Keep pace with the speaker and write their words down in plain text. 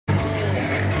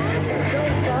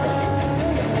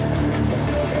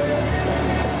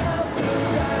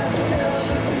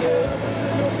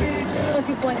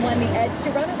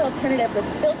alternative with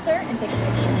filter and take a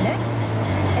picture next.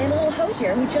 And a little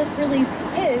Hosier who just released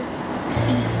his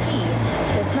EP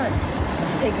this month,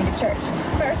 Take Me to Church.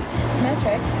 First, it's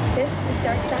Metric. This is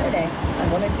Dark Saturday on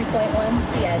 102.1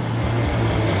 The Edge.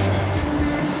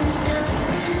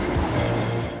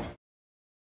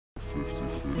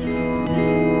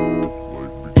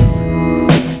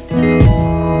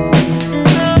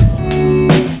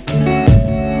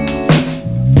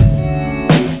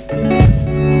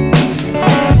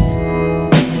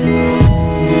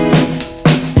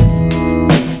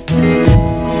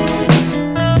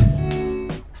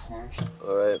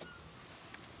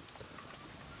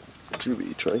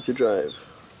 Juby trying to drive.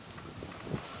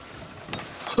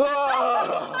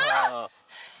 Ah!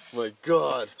 My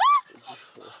God!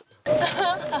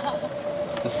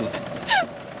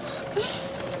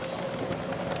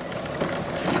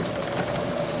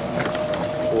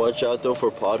 Watch out though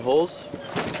for potholes.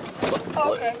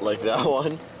 Okay. Like that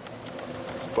one.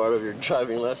 It's part of your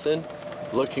driving lesson.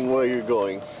 Looking where you're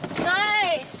going.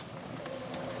 Nice!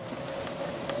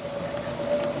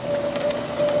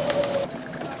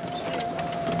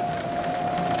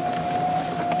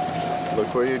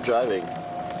 Look where you're driving.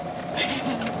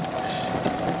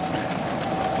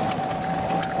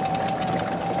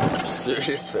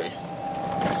 Serious face.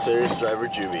 Serious driver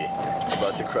Juby.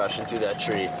 About to crash into that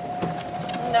tree.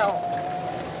 No.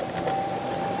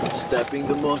 Stepping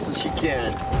the most as she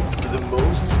can with the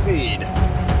most speed.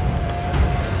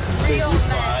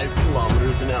 55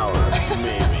 kilometers an hour,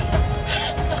 maybe.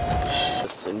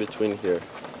 It's in between here.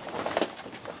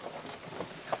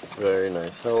 Very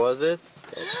nice. How was it?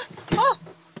 Oh!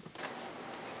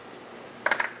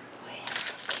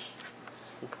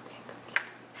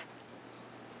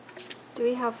 Do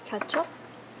we have ketchup?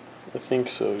 I think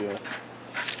so, yeah.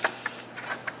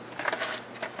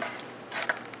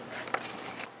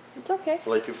 It's okay.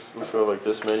 Like if you have like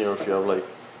this many, or if you have like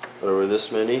whatever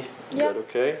this many, is that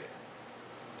okay?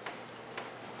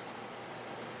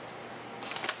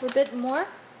 A bit more?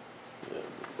 Yeah.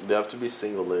 They have to be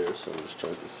single layers, so I'm just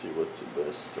trying to see what's the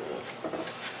best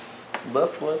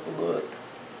best way to do it.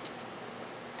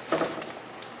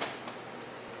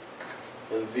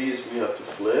 And these we have to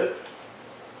flip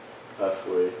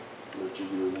halfway. But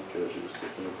Juby doesn't care, she was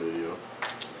taking a video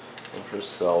of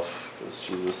herself because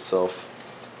she's a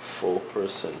self-full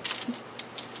person.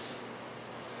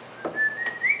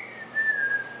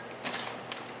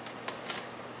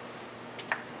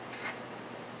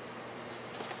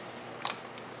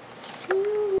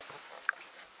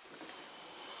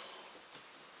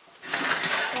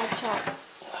 Ketchup.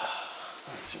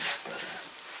 That seems better.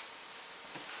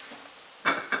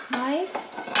 Nice?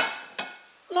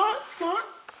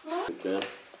 Okay.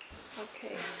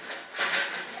 Okay.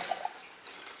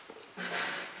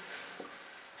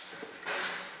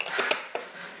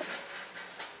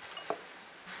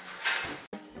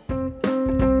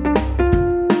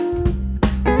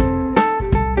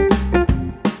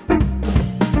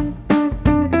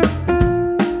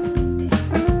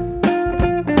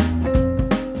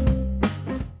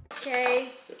 Okay.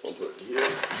 I'll put it here.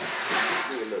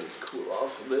 And let it cool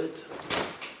off a bit.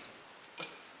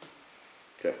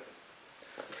 Okay.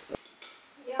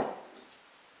 Yeah.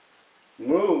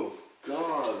 Move!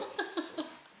 God!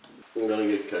 I'm gonna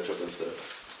get ketchup instead.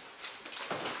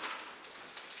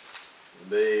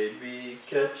 Baby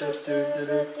ketchup, do do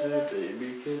do do. Baby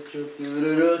ketchup, do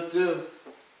do do do.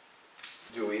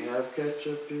 Do we have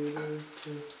ketchup, do do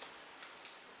do?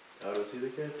 I don't see the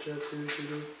ketchup, do do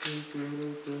do do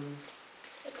do do.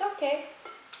 It's okay.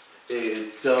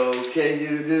 It's okay,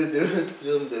 do do do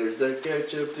do. There's the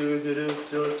ketchup, do do do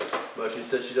do. But she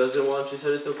said she doesn't want. She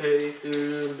said it's okay, do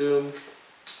do do.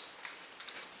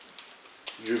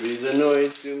 Juby's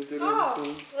annoyed. Doom, doom, Oh,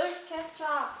 doom. there's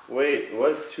ketchup. Wait,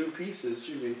 what? 2 pieces,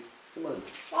 Juby? Come on,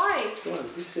 Why? come on,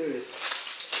 be serious.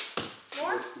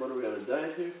 More? What are we on a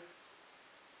diet here?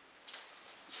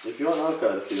 If you want, I'll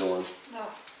cut if you don't want. No.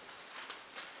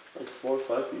 Like 4 or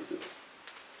 5 pieces.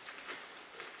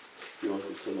 You want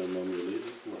to tell my mom you're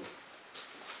leaving? Come on.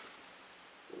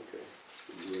 Okay.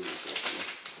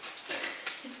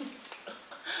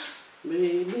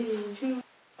 Maybe you.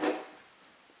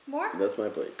 More? That's my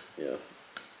plate, yeah.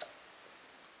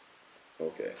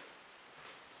 Okay.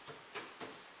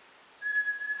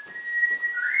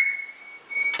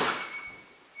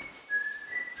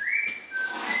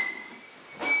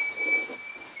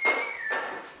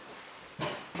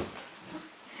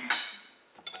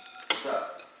 What's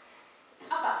up?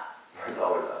 Papa. It's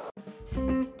always up.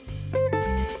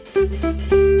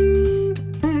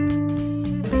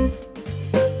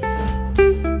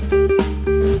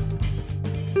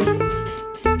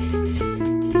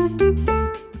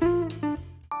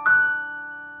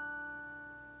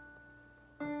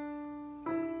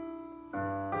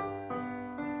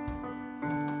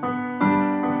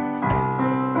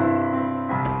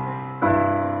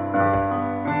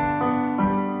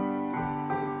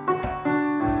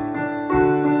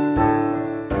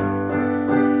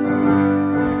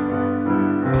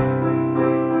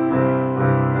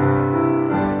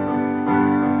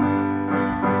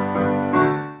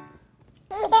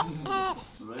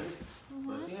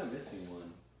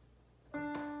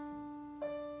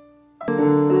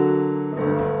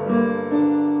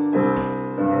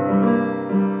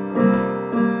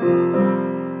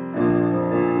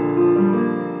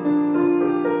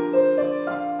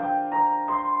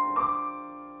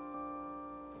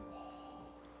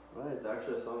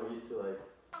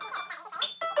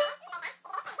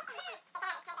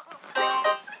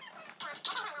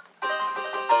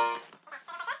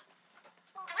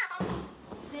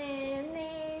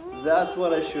 That's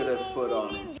what I should have put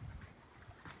on.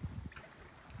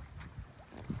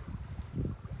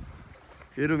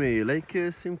 이름이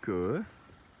레이크 심크.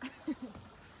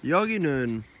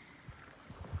 여기는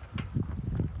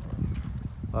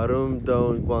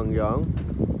아름다운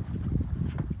광양.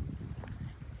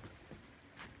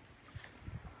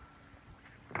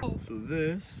 So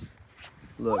this,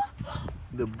 look,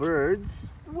 the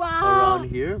birds around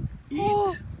here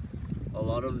eat a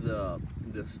lot of the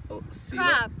sea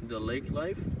the lake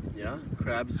life, yeah,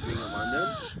 crabs being among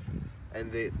them,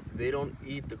 and they don't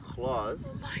eat the claws,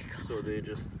 so they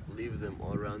just leave them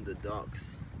all around the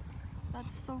docks.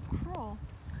 That's so cruel.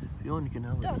 If you want, you can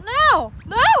have it. No!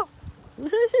 No!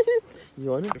 You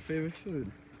want it? Your favorite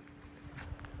food.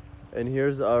 And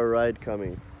here's our ride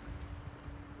coming.